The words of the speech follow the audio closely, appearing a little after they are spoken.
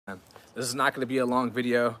This is not going to be a long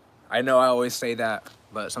video. I know I always say that,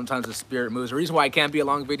 but sometimes the spirit moves. The reason why it can't be a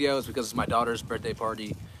long video is because it's my daughter's birthday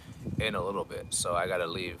party in a little bit. So I got to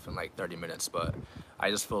leave in like 30 minutes, but I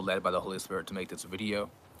just feel led by the Holy Spirit to make this video,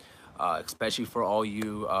 especially for all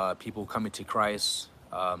you people coming to Christ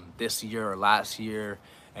this year or last year,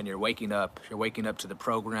 and you're waking up to the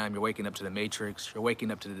program, you're waking up to the matrix, you're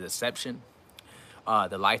waking up to the deception.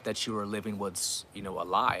 The life that you were living was, a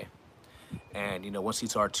lie. And, once you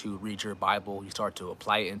start to read your Bible, you start to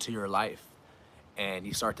apply it into your life, and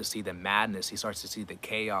you start to see the madness, you start to see the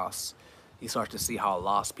chaos, you start to see how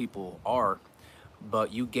lost people are.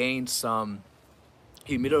 But you gain some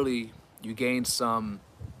humility, you gain some,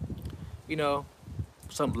 you know,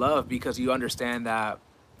 some love, because you understand that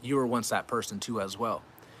you were once that person too as well.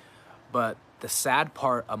 But the sad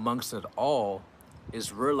part amongst it all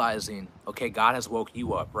is realizing, okay, God has woke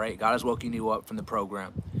you up, right? God has woken you up from the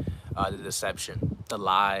program, the deception, the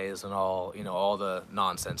lies, and all, all the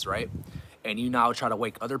nonsense, right? And you now try to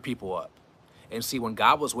wake other people up. And see, when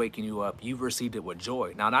God was waking you up, you received it with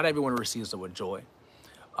joy. Now, not everyone receives it with joy.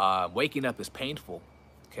 Waking up is painful.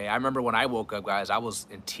 Okay, I remember when I woke up, guys, I was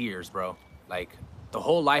in tears, bro. Like, the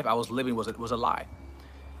whole life I was living was a lie.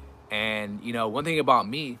 And, one thing about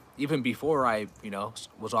me, even before I,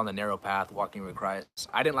 was on the narrow path walking with Christ,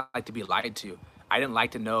 I didn't like to be lied to. I didn't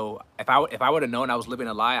like to know, if I would have known I was living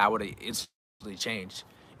a lie, I would have instantly changed.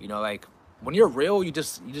 Like, when you're real, you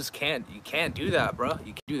can't do that, bro.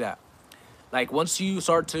 You can't do that. Like, once you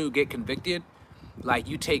start to get convicted, like,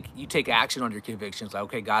 you take action on your convictions. Like,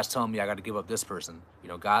 okay, God's telling me I got to give up this person.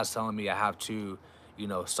 God's telling me I have to,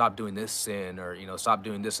 stop doing this sin, or, stop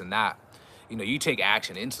doing this and that. You take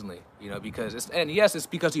action instantly, because yes, it's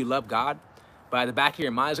because you love God, but at the back of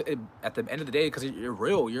your mind, at the end of the day, because you're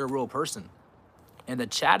a real person. And the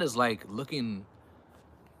chat is like looking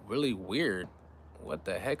really weird. What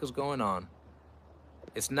the heck is going on?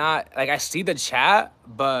 It's not like I see the chat,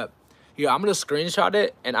 but I'm gonna screenshot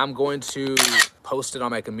it and I'm going to post it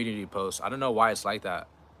on my community post. I don't know why it's like that.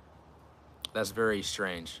 That's very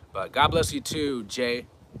strange. But God bless you too, Jay.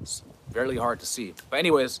 It's fairly hard to see. But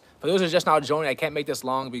anyways, for those who are just now joining, I can't make this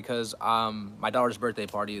long because my daughter's birthday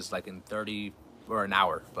party is like in 30 or an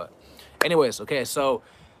hour. But anyways, okay, so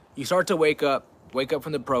you start to wake up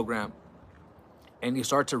from the program, and you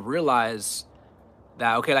start to realize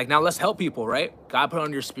that, okay, like, now let's help people, right? God put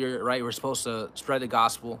on your spirit, right? We're supposed to spread the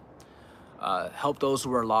gospel, help those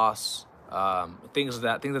who are lost, things of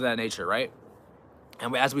that nature, right?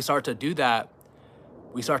 And as we start to do that,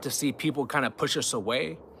 we start to see people kind of push us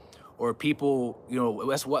away, or people,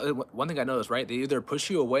 that's one thing I noticed, right? They either push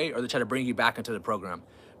you away or they try to bring you back into the program,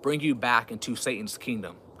 bring you back into Satan's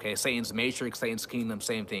kingdom. Okay, Satan's matrix, Satan's kingdom,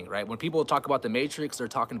 same thing, right? When people talk about the matrix, they're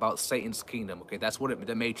talking about Satan's kingdom. Okay, that's what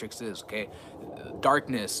the matrix is. Okay,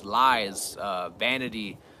 darkness, lies,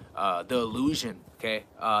 vanity, the illusion. Okay,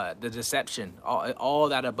 the deception, all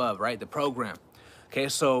that above, right? The program. Okay,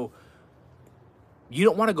 so you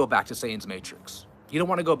don't want to go back to Satan's matrix. You don't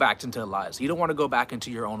want to go back into lies. You don't want to go back into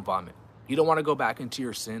your own vomit. You don't want to go back into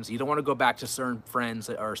your sins. You don't want to go back to certain friends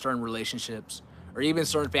or certain relationships, or even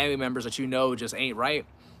certain family members that just ain't right.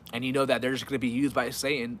 And that they're just going to be used by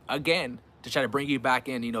Satan again to try to bring you back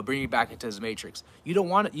in, bring you back into his matrix. You don't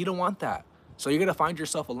want it. You don't want that. So you're going to find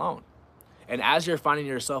yourself alone. And as you're finding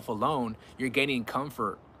yourself alone, you're gaining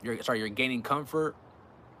comfort. You're gaining comfort.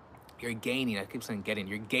 You're gaining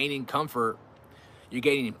comfort. You're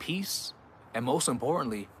gaining peace. And most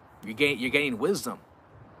importantly, you're gaining wisdom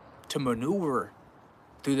to maneuver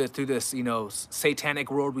through this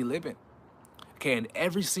satanic world we live in. Okay, and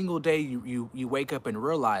every single day you wake up and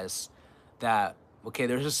realize that, okay,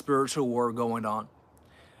 there's a spiritual war going on,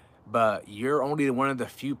 but you're only one of the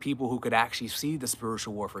few people who could actually see the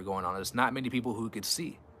spiritual warfare going on. There's not many people who could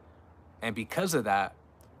see, and because of that,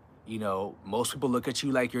 most people look at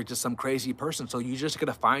you like you're just some crazy person. So you're just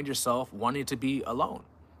gonna find yourself wanting to be alone.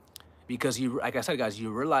 Because like I said, guys, you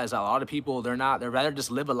realize that a lot of people, they'd rather just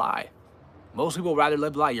live a lie. Most people rather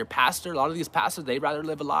live a lie. Your pastor, a lot of these pastors, they'd rather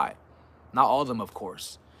live a lie. Not all of them, of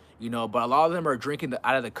course, but a lot of them are drinking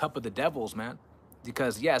out of the cup of the devils, man.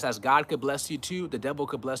 Because yes, as God could bless you too, the devil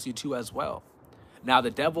could bless you too as well. Now, the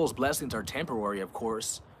devil's blessings are temporary, of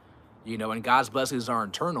course, and God's blessings are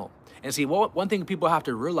eternal. And see, one thing people have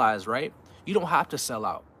to realize, right? You don't have to sell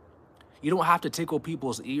out. You don't have to tickle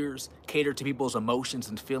people's ears, cater to people's emotions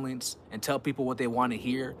and feelings, and tell people what they want to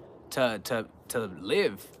hear to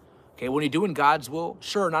live. Okay, when you're doing God's will,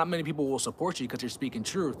 sure, not many people will support you because you're speaking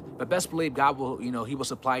truth, but best believe God will, He will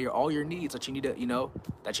supply all your needs that you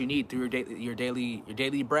need through your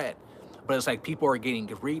daily bread. But it's like people are getting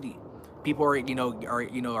greedy. People are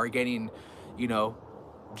getting,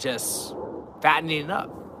 just fattening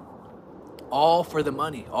up, all for the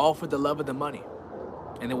money, all for the love of the money.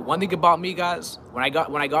 And the one thing about me, guys, when I got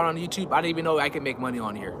on YouTube, I didn't even know I could make money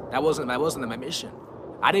on here. That wasn't my mission.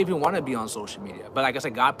 I didn't even want to be on social media. But like I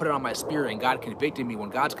said, God put it on my spirit, and God convicted me.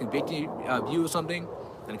 When God's convicting you of something,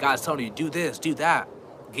 and God's telling you, do this, do that,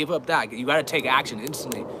 give up that, you got to take action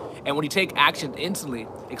instantly. And when you take action instantly,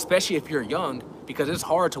 especially if you're young, because it's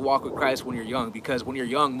hard to walk with Christ when you're young, because when you're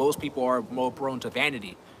young, most people are more prone to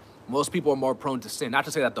vanity. Most people are more prone to sin. Not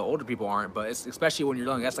to say that the older people aren't, but it's, especially when you're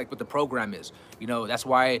young, that's like what the program is. You know, that's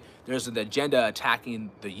why there's an agenda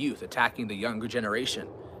attacking the youth, attacking the younger generation,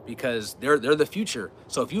 because they're the future.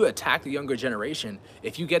 So if you attack the younger generation,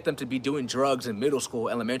 if you get them to be doing drugs in middle school,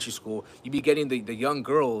 elementary school, you be getting the young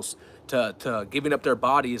girls to giving up their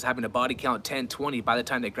bodies, having a body count 10, 20 by the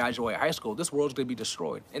time they graduate high school. This world's going to be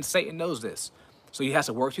destroyed. And Satan knows this. So he has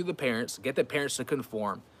to work through the parents, get the parents to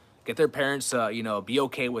conform, get their parents to, you know, be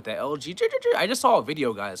okay with the LG. I just saw a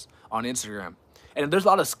video, guys, on Instagram. And there's a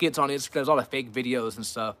lot of skits on Instagram, there's a lot of fake videos and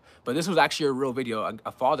stuff. But this was actually a real video.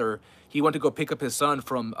 A father, he went to go pick up his son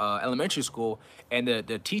from elementary school, and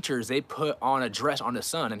the teachers, they put on a dress on his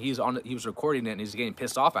son, and he was recording it, and he's getting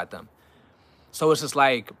pissed off at them. So it's just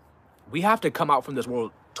like, we have to come out from this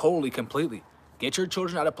world totally, completely. Get your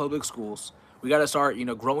children out of public schools. We got to start, you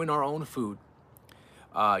know, growing our own food,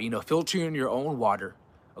 you know, filtering your own water.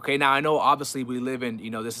 Okay, now I know obviously we live in, you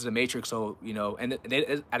know, this is a matrix, so, you know, and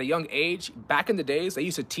at a young age, back in the days, they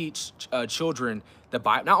used to teach children the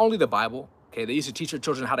Bible, not only the Bible, okay, they used to teach their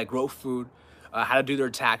children how to grow food, how to do their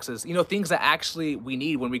taxes, you know, things that actually we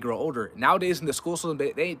need when we grow older. Nowadays in the school system,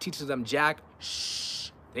 they ain't teaching them jack,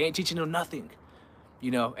 they ain't teaching them nothing,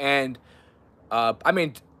 you know, and, I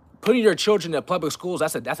mean, putting your children in public schools,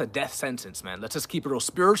 that's a death sentence, man. Let's just keep it real.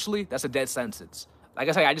 Spiritually, that's a death sentence. Like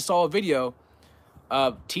I said, I just saw a video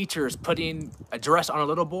of teachers putting a dress on a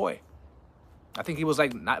little boy. I think he was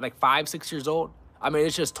like 5, 6 years old. I mean,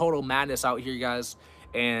 it's just total madness out here, guys.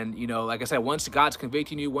 And, you know, like I said, once God's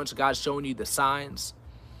convicting you, once God's showing you the signs,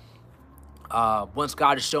 once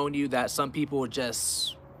God is showing you that some people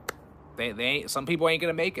just, some people ain't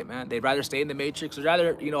gonna make it, man. They'd rather stay in the matrix, or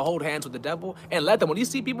rather, you know, hold hands with the devil and let them. When you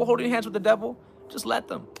see people holding hands with the devil, just let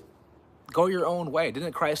them. Go your own way.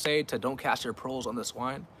 Didn't Christ say to don't cast your pearls on the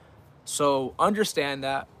swine? So understand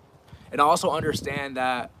that, and also understand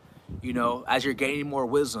that, you know, as you're gaining more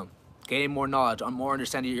wisdom, gaining more knowledge, more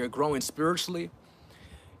understanding, you're growing spiritually.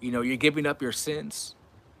 You know, you're giving up your sins.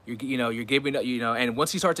 You're giving up, you know, and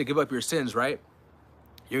once you start to give up your sins, right,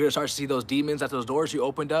 you're gonna start to see those demons at those doors you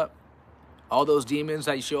opened up, all those demons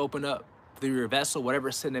that you should open up through your vessel,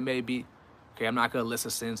 whatever sin it may be. Okay, I'm not gonna list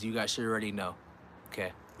the sins. You guys should already know.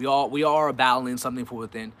 Okay, we all are battling something from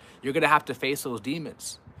within. You're gonna have to face those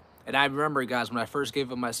demons. And I remember, guys, when I first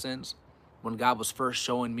gave up my sins, when God was first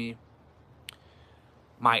showing me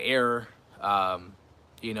my error,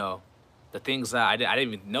 you know, the things that I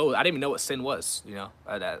didn't even know. I didn't even know what sin was, you know.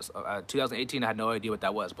 2018, I had no idea what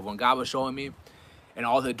that was. But when God was showing me, and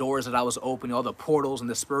all the doors that I was opening, all the portals in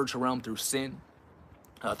the spiritual realm through sin,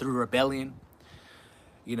 through rebellion,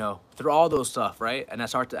 you know, through all those stuff, right? And I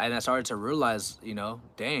started to realize, you know,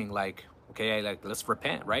 dang, like, okay, like, let's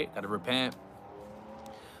repent, right? Got to repent.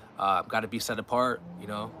 Got to be set apart, you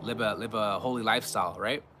know, live a holy lifestyle,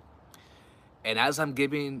 right? And as I'm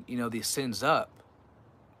giving, you know, these sins up,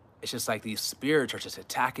 it's just like these spirits are just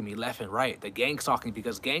attacking me left and right. The gang stalking,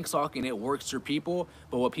 because gang stalking, it works through people.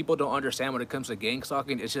 But what people don't understand when it comes to gang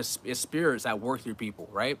stalking, it's spirits that work through people,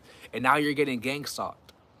 right? And now you're getting gang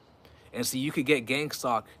stalked. And so you could get gang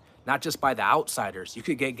stalked not just by the outsiders. You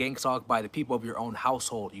could get gang stalked by the people of your own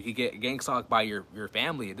household. You could get gang stalked by your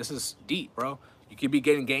family. This is deep, bro. You could be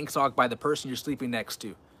getting gang stalked by the person you're sleeping next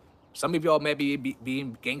to. Some of y'all may be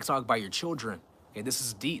being gang stalked by your children. Okay, this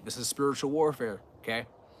is deep. This is spiritual warfare, okay?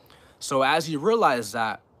 So as you realize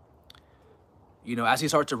that, you know, as you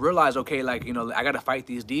start to realize, okay, like, you know, I got to fight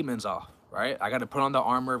these demons off, right? I got to put on the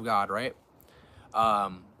armor of God, right?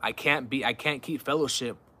 I can't keep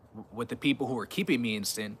fellowship with the people who are keeping me in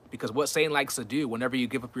sin, because what Satan likes to do whenever you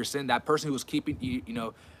give up your sin, that person who's keeping you, you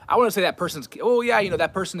know, I want to say that person's, oh yeah, you know,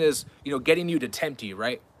 that person is, you know, getting you to tempt you,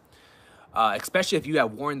 right? Especially if you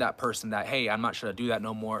have warned that person that, hey, I'm not trying to do that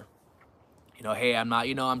no more. You know, hey, I'm not,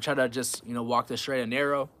 you know, I'm trying to just, you know, walk the straight and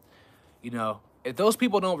narrow. You know, if those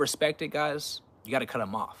people don't respect it, guys, you got to cut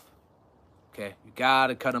them off. Okay, you got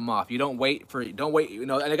to cut them off. You don't wait, you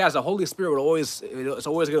know, and guys, the Holy Spirit will always, it's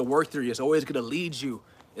always going to work through you. It's always going to lead you.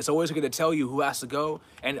 It's always going to tell you who has to go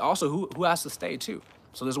and also who has to stay too.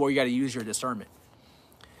 So this is where you got to use your discernment.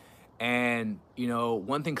 And, you know,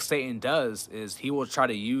 one thing Satan does is he will try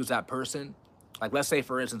to use that person Like, let's say,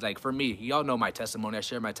 for instance, like for me, y'all know my testimony. I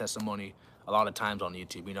share my testimony a lot of times on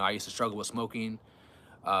YouTube. You know, I used to struggle with smoking,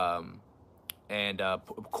 and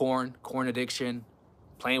corn addiction,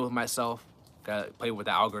 playing with myself, got play with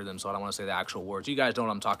the algorithm, so I don't want to say the actual words. You guys know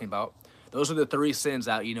what I'm talking about. Those are the 3 sins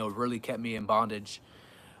that, you know, really kept me in bondage.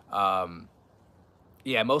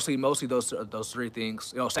 Yeah, mostly those 3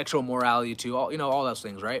 things. You know, sexual morality too. All, you know, all those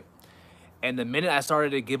things, right? And the minute I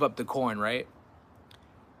started to give up the corn, right,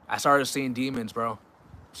 I started seeing demons, bro.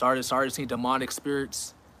 Started seeing demonic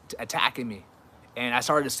spirits attacking me, and I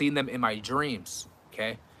started seeing them in my dreams.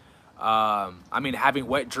 Okay, I mean, having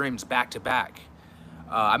wet dreams back to back.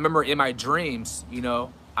 I remember in my dreams, you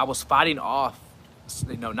know, I was fighting off,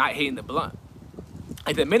 you know, not hating the blunt.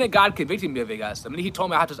 Like the minute God convicted me of it, guys, the minute He told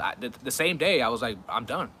me I had to, the same day, I was like, I'm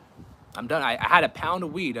done. I'm done. I had a pound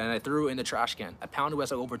of weed and I threw it in the trash can. A pound of weed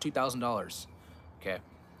was like over $2,000. Okay.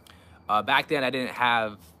 Back then, I didn't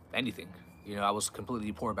have anything. You know, I was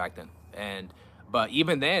completely poor back then. But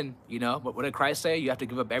even then, you know, what did Christ say? You have to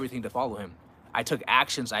give up everything to follow Him. I took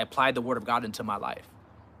actions. I applied the Word of God into my life.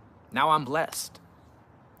 Now I'm blessed.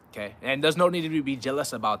 Okay, and there's no need to be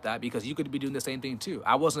jealous about that, because you could be doing the same thing too.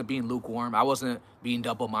 I wasn't being lukewarm. I wasn't being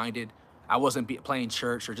double-minded. I wasn't playing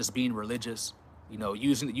church or just being religious. You know,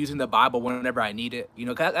 using the Bible whenever I need it. You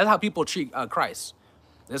know, 'cause that's how people treat Christ.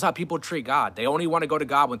 That's how people treat God. They only want to go to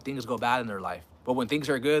God when things go bad in their life. But when things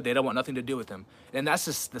are good, they don't want nothing to do with Him. And that's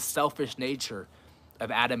just the selfish nature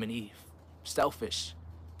of Adam and Eve. Selfish.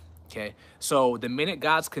 Okay, so the minute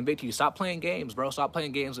God's convicting you, stop playing games, bro. Stop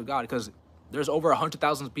playing games with God, because there's over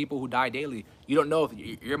 100,000 people who die daily. You don't know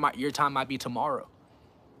if your time might be tomorrow.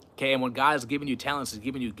 Okay, and when God is giving you talents, He's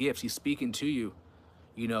giving you gifts, He's speaking to you.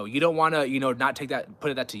 You know, you don't want to, you know, not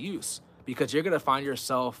put that to use, because you're gonna find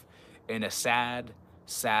yourself in a sad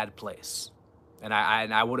place, and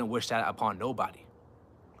I wouldn't wish that upon nobody,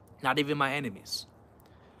 not even my enemies.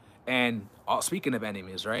 And speaking of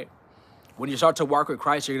enemies, right? When you start to walk with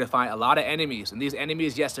Christ, you're going to find a lot of enemies. And these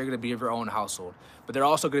enemies, yes, they're going to be of your own household. But they're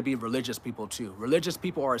also going to be religious people too. Religious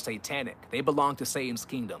people are satanic. They belong to Satan's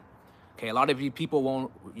kingdom. Okay, a lot of you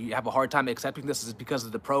people you have a hard time accepting this is because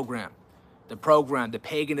of the program, the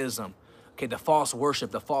paganism, okay, the false worship,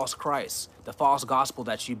 the false Christ, the false gospel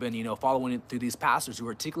that you've been, you know, following through these pastors who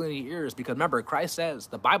are tickling your ears. Because remember, Christ says,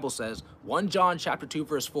 the Bible says, 1 John chapter 2,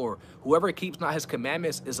 verse 4, whoever keeps not His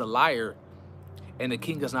commandments is a liar, and the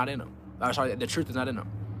king is not in him. The truth is not in him.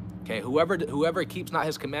 Okay, whoever keeps not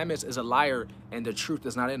His commandments is a liar, and the truth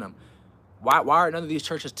is not in him. Why are none of these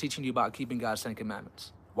churches teaching you about keeping God's 10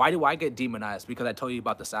 commandments? Why do I get demonized because I told you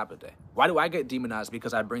about the Sabbath day? Why do I get demonized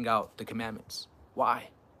because I bring out the commandments? Why?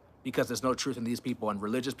 Because there's no truth in these people, and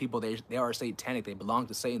religious people, they are satanic. They belong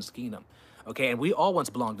to Satan's kingdom. Okay, and we all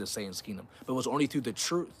once belonged to Satan's kingdom, but it was only through the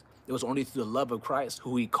truth. It was only through the love of Christ,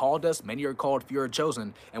 who He called us. Many are called, few are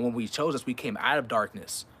chosen. And when we chose us, we came out of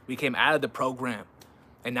darkness. We came out of the program.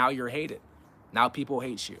 And now you're hated. Now people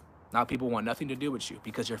hate you. Now people want nothing to do with you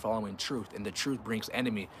because you're following truth. And the truth brings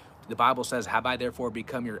enemy. The Bible says, have I therefore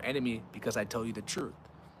become your enemy because I tell you the truth?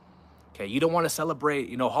 Okay, you don't want to celebrate,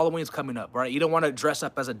 you know, Halloween's coming up, right? You don't want to dress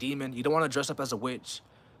up as a demon. You don't want to dress up as a witch.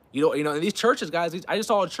 You know, in these churches, guys, I just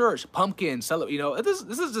saw a church, pumpkin, you know, this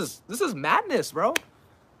is madness, bro.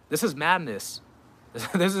 This is madness.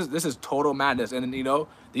 This is total madness. And, you know,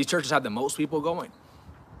 these churches have the most people going.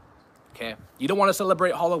 Okay? You don't want to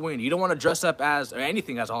celebrate Halloween. You don't want to dress up as, or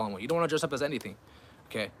anything as Halloween. You don't want to dress up as anything.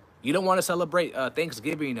 Okay? You don't want to celebrate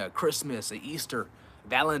Thanksgiving, Christmas, Easter,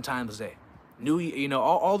 Valentine's Day, you know,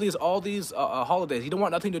 all these holidays. You don't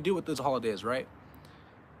want nothing to do with those holidays, right?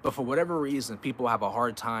 But for whatever reason, people have a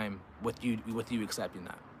hard time with you accepting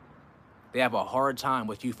that. They have a hard time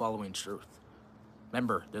with you following truth.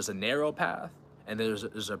 Remember, there's a narrow path and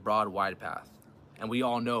there's a broad, wide path. And we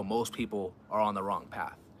all know most people are on the wrong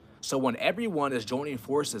path. So when everyone is joining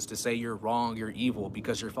forces to say you're wrong, you're evil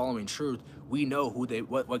because you're following truth, we know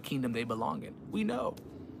what kingdom they belong in. We know.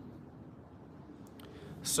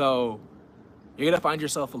 So you're going to find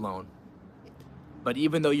yourself alone. But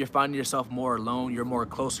even though you're finding yourself more alone, you're more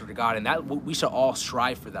closer to God. And that we should all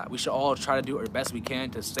strive for that. We should all try to do our best we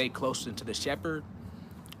can to stay close to the shepherd,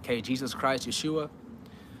 okay, Jesus Christ, Yeshua,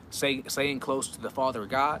 staying close to the Father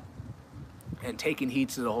God, and taking heed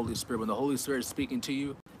to the Holy Spirit. When the Holy Spirit is speaking to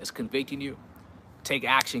you, is convicting you, take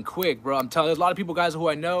action quick, bro. I'm telling you, there's a lot of people, guys, who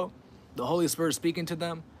I know, the Holy Spirit is speaking to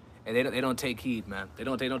them, and they don't take heed, man. They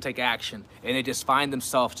don't take action, and they just find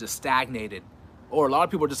themselves just stagnated. Or a lot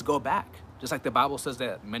of people just go back, just like the Bible says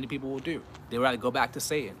that many people will do. They would rather go back to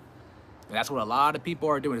Satan. And that's what a lot of people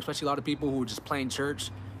are doing, especially a lot of people who are just playing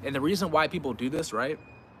church. And the reason why people do this, right?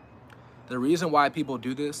 The reason why people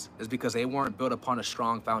do this is because they weren't built upon a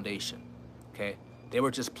strong foundation. okay? They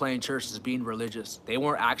were just playing church, just being religious. They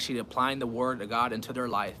weren't actually applying the word of God into their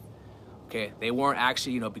life, okay? They weren't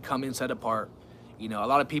actually, becoming set apart. A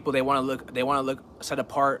lot of people, they want to look set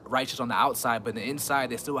apart, righteous on the outside, but in the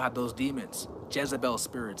inside, they still have those demons, Jezebel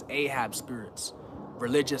spirits, Ahab spirits,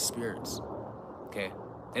 religious spirits, okay?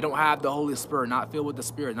 They don't have the Holy Spirit, not filled with the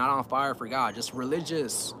Spirit, not on fire for God, just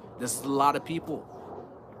religious. This is a lot of people,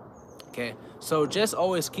 okay? So just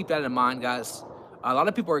always keep that in mind, guys. A lot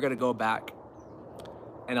of people are going to go back,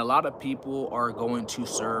 and a lot of people are going to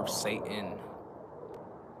serve Satan.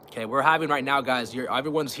 Okay, we're having right now, guys,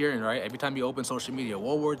 everyone's hearing, right? Every time you open social media,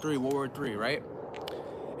 World War III, right?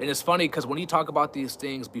 And it's funny because when you talk about these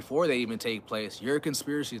things before they even take place, you're a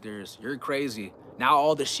conspiracy theorist, you're crazy. Now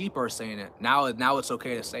all the sheep are saying it. Now it's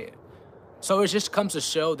okay to say it. So it just comes to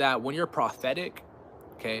show that when you're prophetic,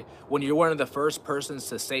 okay, when you're one of the first persons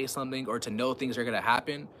to say something or to know things are going to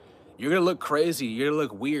happen, you're going to look crazy, you're going to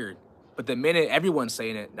look weird. But the minute everyone's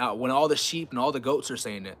saying it, now when all the sheep and all the goats are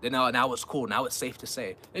saying it, then now it's cool. Now it's safe to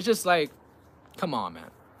say. It's just like, come on,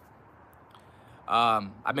 man.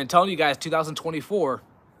 I've been telling you guys, 2024,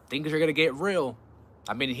 things are gonna get real.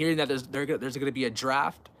 I've been hearing that there's gonna be a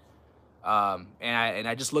draft, and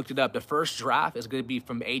I just looked it up. The first draft is gonna be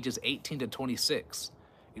from ages 18 to 26.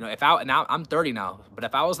 Now I'm 30 now, but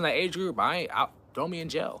if I was in that age group, throw me in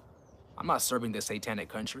jail. I'm not serving this satanic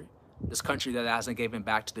country. This country that hasn't given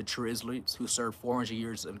back to the true Israelites who served 400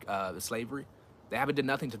 years of slavery. They haven't done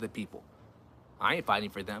nothing to the people. I ain't fighting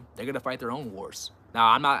for them. They're going to fight their own wars. Now,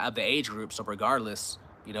 I'm not of the age group, so regardless,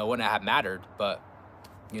 it wouldn't have mattered. But,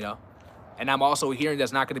 and I'm also hearing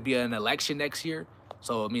there's not going to be an election next year.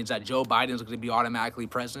 So it means that Joe Biden is going to be automatically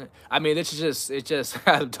president. I mean, it's just,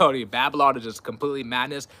 I'm telling you, Babylon is just completely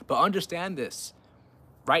madness. But understand this.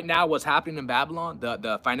 Right now, what's happening in Babylon,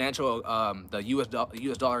 the financial, the U.S.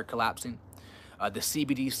 dollar collapsing, the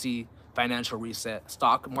CBDC financial reset,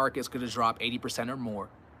 stock market's going to drop 80% or more.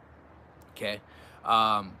 Okay,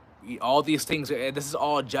 all these things. This is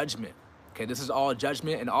all judgment. Okay, this is all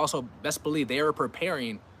judgment, and also best believe they are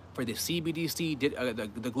preparing for the CBDC,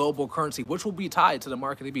 the global currency, which will be tied to the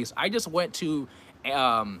mark of the beast. I just went to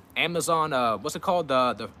Amazon. What's it called?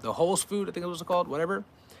 The Whole Food, I think it was called, whatever.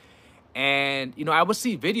 And, I would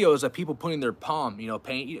see videos of people putting their palm,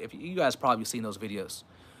 paying. If you guys probably seen those videos.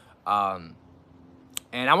 And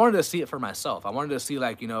I wanted to see it for myself. I wanted to see,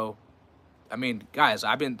 like, I mean, guys,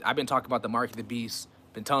 I've been talking about the mark of the beast,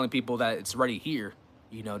 been telling people that it's already here,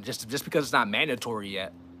 just because it's not mandatory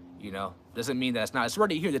yet, doesn't mean that it's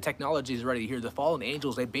already here. The technology is already here. The fallen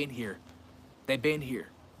angels, they've been here. They've been here.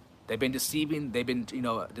 They've been deceiving. They've been,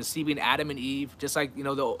 deceiving Adam and Eve, just like,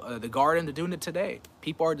 the garden. They're doing it today.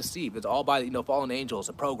 People are deceived. It's all by, fallen angels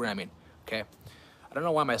and programming. Okay. I don't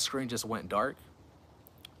know why my screen just went dark.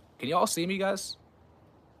 Can you all see me, guys?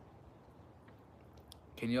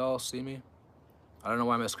 Can you all see me? I don't know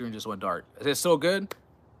why my screen just went dark. Is it still good?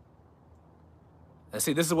 And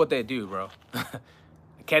see, this is what they do, bro. I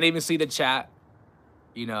can't even see the chat.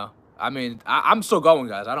 I mean, I'm still going,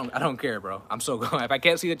 guys. I don't care, bro. I'm still going. If I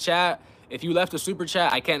can't see the chat, if you left a super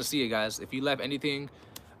chat, I can't see it, guys. If you left anything,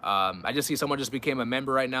 I just see someone just became a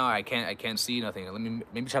member right now. I can't see nothing. Let me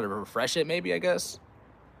maybe try to refresh it, maybe, I guess.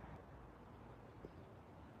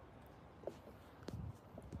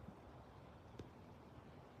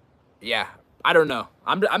 Yeah, I don't know.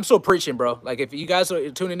 I'm still preaching, bro. Like, if you guys are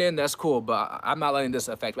tuning in, that's cool, but I'm not letting this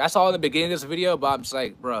affect me. I saw in the beginning of this video, but I'm just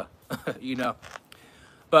like, bro,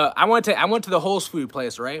 But I went to the Whole Food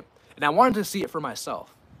place, right? And I wanted to see it for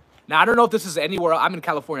myself. Now, I don't know if this is anywhere. I'm in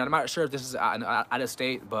California. I'm not sure if this is out of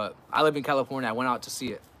state, but I live in California. I went out to see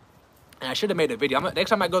it. And I should have made a video. Next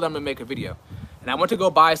time I go there, I'm going to make a video. And I went to go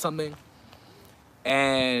buy something.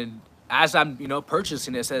 And as I'm,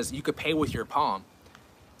 purchasing it says, you could pay with your palm.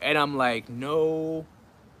 And I'm like, no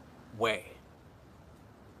way.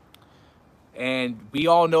 And we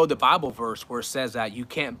all know the Bible verse where it says that you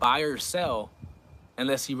can't buy or sell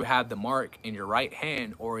unless you have the mark in your right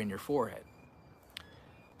hand or in your forehead.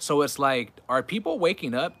 So it's like, are people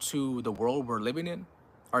waking up to the world we're living in?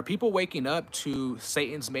 Are people waking up to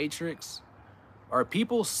Satan's matrix? Are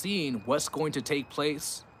people seeing what's going to take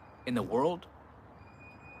place in the world?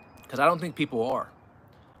 Because I don't think people are.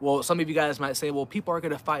 Well, some of you guys might say, well, people are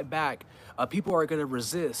going to fight back. People are going to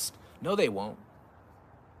resist. No, they won't.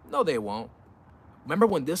 No, they won't. Remember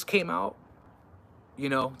when this came out?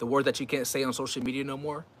 The word that you can't say on social media no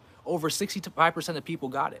more? Over 65% of people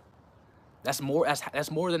got it. That's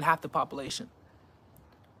more than half the population.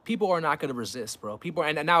 People are not going to resist, bro.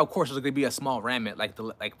 And now, of course, there's going to be a small remnant, like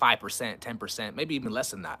 5%, 10%, maybe even less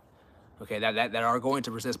than that. Okay, that are going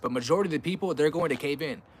to resist. But majority of the people, they're going to cave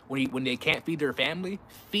in. When they can't feed their family,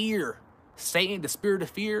 fear. Satan, the spirit of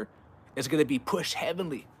fear, is going to be pushed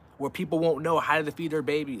heavenly, where people won't know how to feed their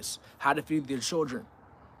babies, how to feed their children.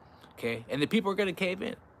 Okay, and the people are going to cave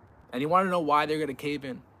in. And you want to know why they're going to cave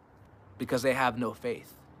in? Because they have no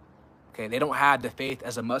faith. Okay, they don't have the faith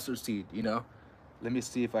as a mustard seed, you know. Let me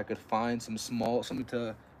see if I could find something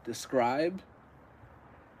to describe.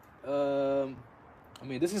 I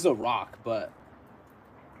mean, this is a rock, but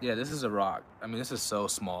yeah, this is a rock. I mean, this is so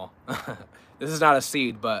small. This is not a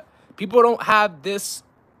seed, but people don't have this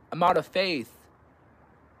amount of faith.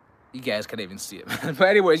 You guys can't even see it, man. But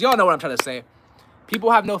anyways, y'all know what I'm trying to say.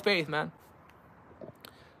 People have no faith, man.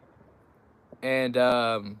 And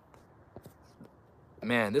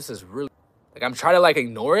man, this is really, like, I'm trying to like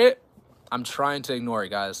ignore it. I'm trying to ignore it,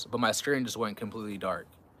 guys, but my screen just went completely dark.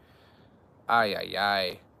 Ay, ay,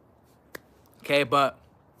 ay. Okay, but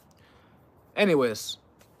anyways,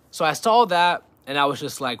 so I saw that and I was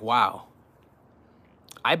just like, wow.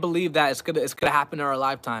 I believe that it's gonna happen in our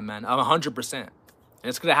lifetime, man. 100%. And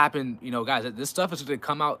it's gonna happen, you know, guys. This stuff is gonna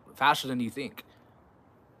come out faster than you think.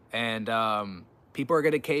 And people are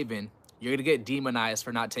gonna cave in. You're gonna get demonized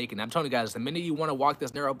for not taking it. I'm telling you guys, the minute you want to walk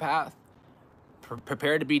this narrow path,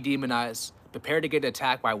 prepare to be demonized. Prepare to get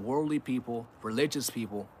attacked by worldly people, religious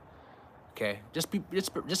people. Okay, just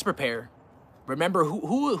prepare. Remember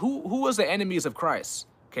who was the enemies of Christ.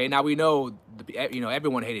 Okay, now we know, you know,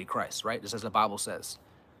 everyone hated Christ, right? Just as the Bible says.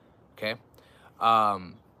 Okay, but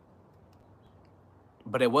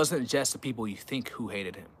it wasn't just the people you think who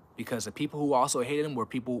hated him, because the people who also hated him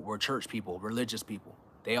were church people, religious people.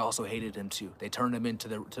 They also hated him too. They turned him into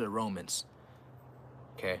the Romans.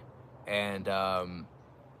 Okay, and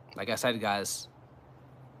like I said, guys,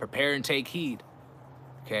 prepare and take heed.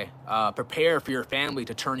 Okay, prepare for your family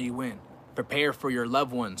to turn you in. Prepare for your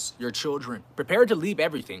loved ones, your children. Prepare to leave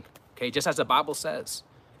everything. Okay, just as the Bible says,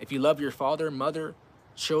 if you love your father, mother,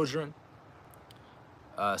 children,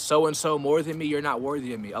 so-and-so more than me, you're not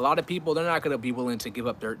worthy of me. A lot of people, they're not going to be willing to give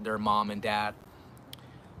up their mom and dad.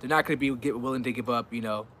 They're not going to be willing to give up, you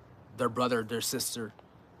know, their brother, their sister,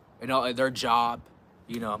 you know, their job.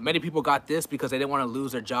 You know, many people got this because they didn't want to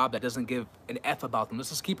lose their job that doesn't give an F about them. Let's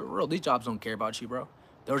just keep it real. These jobs don't care about you, bro.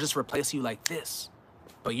 They'll just replace you like this.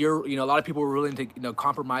 But you know, a lot of people were willing to, you know,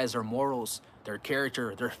 compromise their morals, their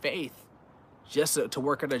character, their faith, just to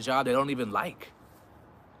work at a job they don't even like.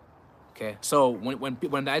 Okay, so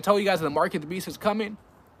when I tell you guys that the mark of the beast is coming,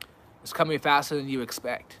 it's coming faster than you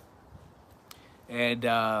expect. And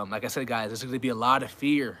like I said, guys, there's going to be a lot of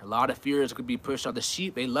fear. A lot of fear is going to be pushed on the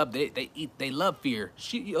sheep. They love fear.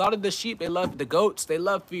 A lot of the sheep, they love the goats. They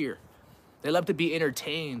love fear. They love to be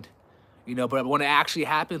entertained, you know. But when it actually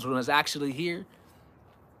happens, when it's actually here,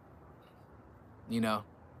 you know,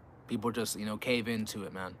 people just, you know, cave into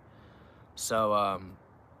it, man. So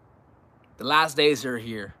the last days are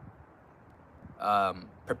here.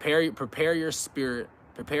 Prepare your spirit.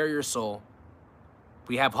 Prepare your soul.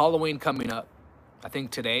 We have Halloween coming up. I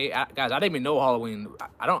think today, guys, I didn't even know Halloween.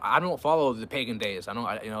 I don't follow the pagan days. You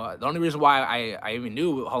know, the only reason why I even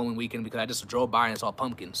knew Halloween weekend because I just drove by and saw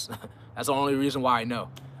pumpkins. That's the only reason why I know.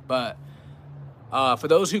 But for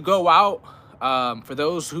those who go out, for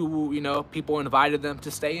those who, you know, people invited them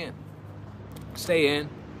to stay in. Stay in.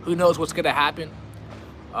 Who knows what's gonna happen?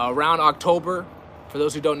 Around October, for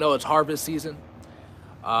those who don't know, it's harvest season.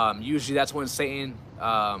 Usually that's when Satan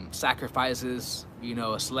sacrifices, you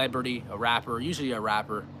know, a celebrity, a rapper, usually a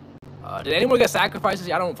rapper. Did anyone get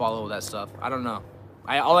sacrifices? I don't follow that stuff. I don't know.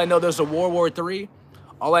 All I know, there's a World War III.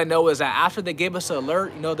 All I know is that after they gave us an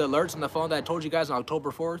alert, you know, the alerts on the phone that I told you guys on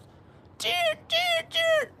October 4th.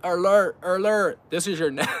 Alert, alert. This is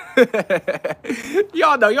your...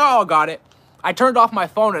 Y'all know, y'all got it. I turned off my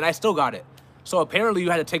phone and I still got it. So apparently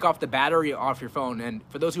you had to take off the battery off your phone. And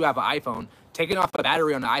for those who have an iPhone, taking off the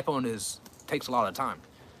battery on the iPhone takes a lot of time.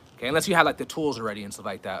 Okay, unless you have like the tools already and stuff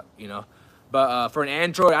like that, you know. But for an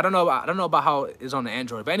Android, I don't know about how it is on the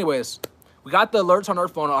Android. But anyways, we got the alerts on our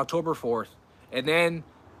phone on October 4th, and then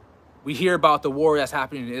we hear about the war that's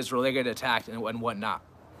happening in Israel. They get attacked and whatnot.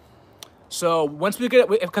 So once we get,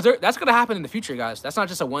 because that's gonna happen in the future, guys. That's not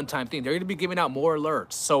just a one-time thing. They're gonna be giving out more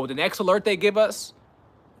alerts. So the next alert they give us,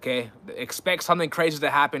 okay, expect something crazy to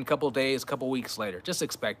happen a couple days, couple weeks later. Just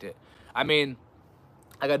expect it. I mean,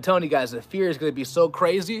 like I'm telling you guys, the fear is going to be so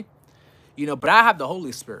crazy, you know, but I have the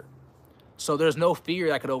Holy Spirit. So there's no fear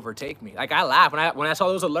that could overtake me. Like, I laughed. When I saw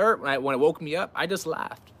those alerts, when it woke me up, I just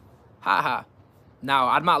laughed. Ha ha. Now,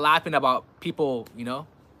 I'm not laughing about people, you know,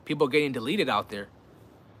 people getting deleted out there.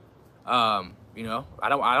 You know, I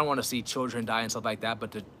don't want to see children die and stuff like that.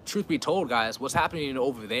 But the truth be told, guys, what's happening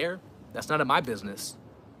over there, that's none of my business.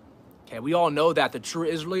 Okay, we all know that the true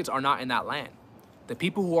Israelites are not in that land. The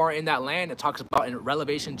people who are in that land, it talks about in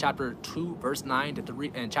Revelation chapter 2, verse 9 to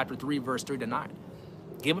 3, and chapter 3, verse 3 to 9.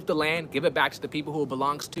 Give up the land, give it back to the people who it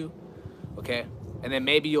belongs to, okay? And then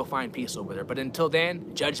maybe you'll find peace over there. But until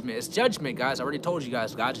then, judgment. It's judgment, guys. I already told you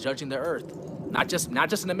guys, God's judging the earth. Not just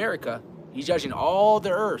in America. He's judging all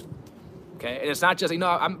the earth, okay? And it's not just, you know,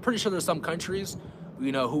 I'm pretty sure there's some countries,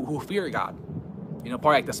 you know, who fear God. You know,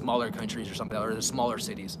 probably like the smaller countries or something, or the smaller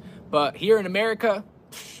cities. But here in America,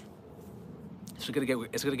 it's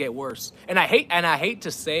gonna get worse. And I hate to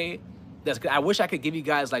say this. I wish I could give you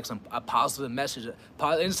guys like a positive message,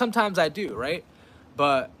 and sometimes I do, right?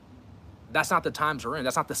 But that's not the times we're in.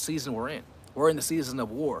 That's not the season we're in. We're in the season of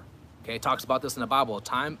war. Okay, it talks about this in the Bible: a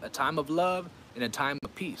time of love and a time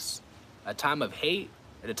of peace, a time of hate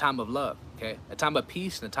and a time of love. Okay, a time of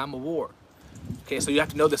peace and a time of war. Okay, so you have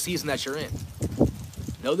to know the season that you're in.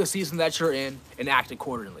 Know the season that you're in and act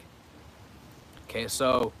accordingly. Okay,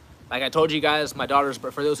 so like I told you guys, my daughter's,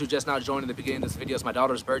 for those who just now joined in the beginning of this video, it's my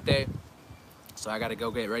daughter's birthday. So I got to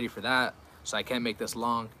go get ready for that. So I can't make this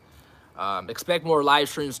long. Expect more live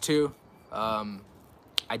streams too.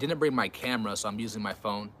 I didn't bring my camera, so I'm using my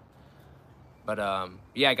phone. But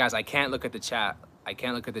yeah, guys, I can't look at the chat. I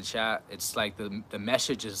can't look at the chat. It's like the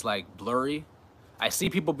message is like blurry. I see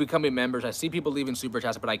people becoming members. I see people leaving super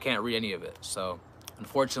chats, but I can't read any of it. So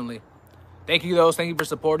unfortunately, thank you those. Thank you for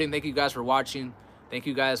supporting. Thank you guys for watching. Thank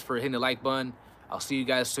you guys for hitting the like button. I'll see you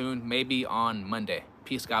guys soon, maybe on Monday.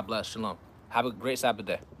 Peace, God bless, shalom. Have a great Sabbath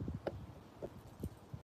day.